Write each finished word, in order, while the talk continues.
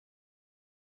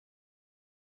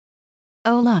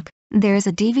Oh look, there's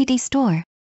a DVD store.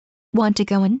 Want to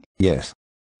go in? Yes.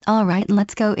 Alright,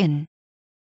 let's go in.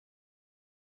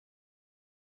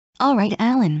 Alright,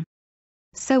 Alan.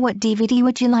 So what DVD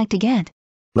would you like to get?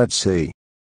 Let's see.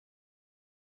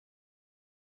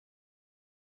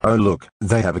 Oh look,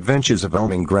 they have Adventures of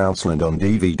Elming Grouchland on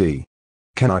DVD.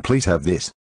 Can I please have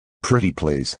this? Pretty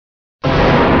please.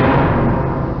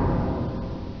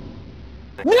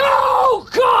 No,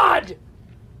 God!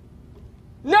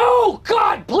 No,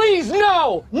 God, please,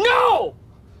 no! No!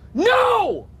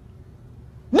 No!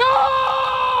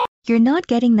 No! You're not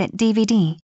getting that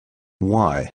DVD.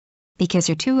 Why? Because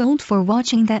you're too old for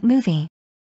watching that movie.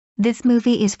 This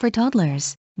movie is for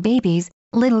toddlers, babies,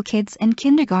 little kids and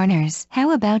kindergartners. How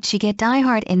about you get Die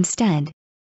Hard instead?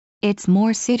 It's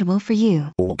more suitable for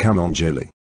you. Oh come on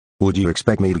Julie. Would you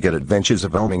expect me to get Adventures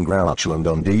of Elming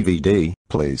Grouchland on DVD,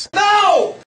 please?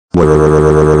 No! I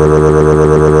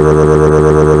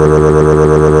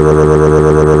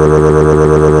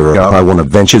want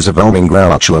Adventures of Elming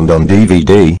Grouchland on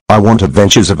DVD. I want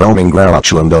Adventures of Elming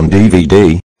Grouchland on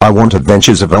DVD. I want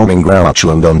Adventures of Elming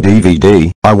Grouchland on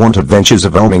DVD. I want Adventures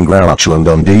of Elming Grouchland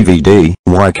on DVD.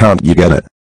 Why can't you get it?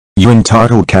 You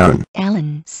entitled Karen.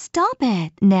 Alan, stop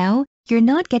it. Now, you're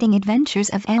not getting Adventures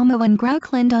of Elmo and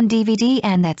Grouchland on DVD,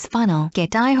 and that's final.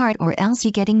 Get Die Hard or else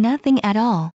you're getting nothing at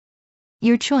all.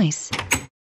 Your choice.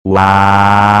 Wow.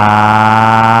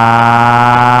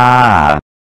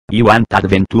 You want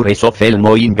Adventures of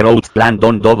Elmo in Grouchland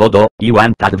on DVD? You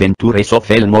want Adventures of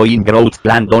Elmo in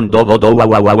Grouchland on DVD? Wow,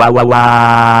 wow, wow, wow,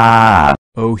 wow.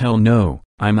 Oh hell no,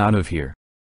 I'm out of here.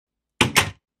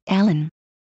 Alan.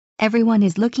 Everyone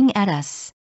is looking at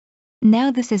us.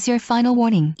 Now this is your final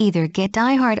warning. Either get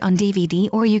Die Hard on DVD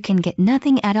or you can get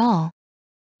nothing at all.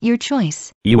 Your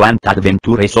choice. You want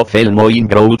Adventures of Elmo in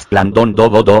Grouchland on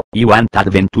DVD? You want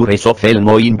Adventures of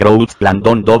Elmo in Grouchland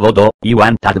on DVD? You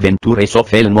want Adventures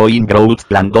of Elmo in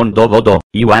Grouchland on DVD?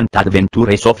 You want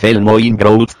Adventures of Elmo in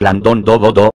Grouchland on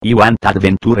DVD? You want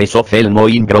Adventures of Elmo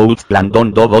in Grouchland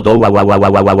on DVD? Wow, wow, wow,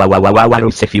 wow, wow, wow, wow, wow, wow,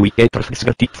 if you get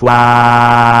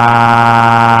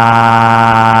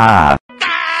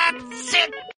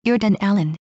You're done,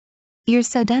 Alan. You're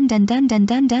so done.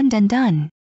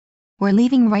 We're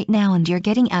leaving right now and you're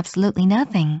getting absolutely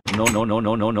nothing. No, no, no,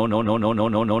 no, no, no, no, no, no, no,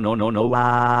 no, no, no, no, no, wow.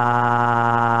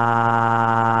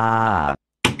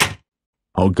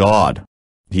 Oh God.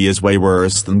 He is way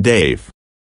worse than Dave.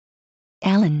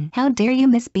 Alan, how dare you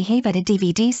misbehave at a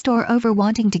DVD store over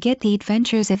wanting to get The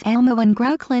Adventures of Elmo and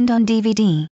Grouchland on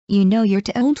DVD. You know you're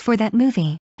too old for that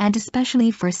movie, and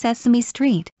especially for Sesame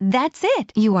Street. That's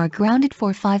it! You are grounded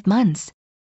for 5 months.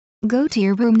 Go to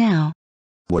your room now.